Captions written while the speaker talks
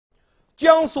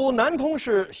江苏南通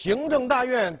市行政大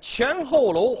院前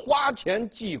后楼花钱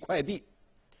寄快递。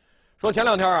说前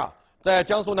两天啊，在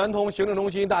江苏南通行政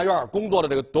中心大院工作的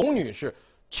这个董女士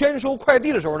签收快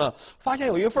递的时候呢，发现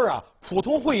有一份普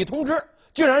通会议通知，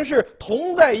竟然是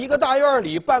同在一个大院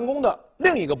里办公的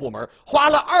另一个部门花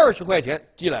了20块钱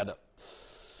寄来的。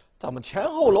怎么前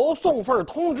后楼送份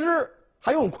通知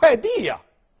还用快递呀？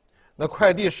那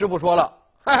快递师傅说了，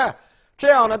嘿，这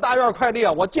样的大院快递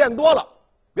我见多了。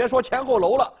别说前后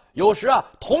楼了，有时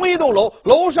同一栋楼，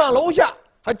楼上楼下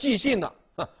还寄信呢，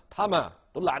他们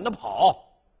都懒得跑。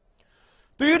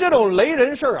对于这种雷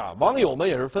人事网友们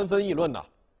也是纷纷议论呐。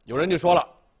有人就说了，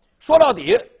说到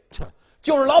底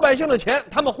就是老百姓的钱，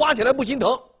他们花起来不心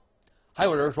疼。还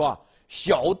有人说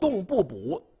小洞不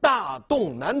补，大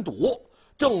洞难堵，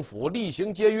政府厉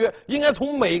行节约，应该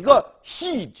从每个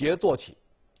细节做起。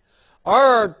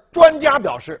而专家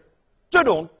表示，这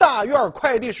种大院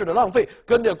快递式的浪费，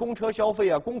跟这公车消费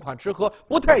公款吃喝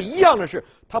不太一样的是，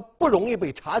它不容易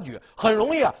被察觉，很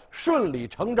容易顺理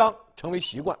成章成为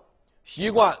习惯，习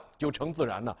惯就成自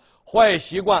然坏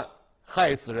习惯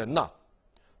害死人呐。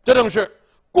这正是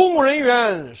公务人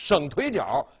员省腿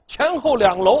脚，前后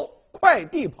两楼快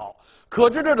递跑，可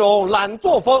知这种懒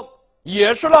作风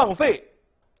也是浪费，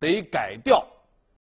得改掉。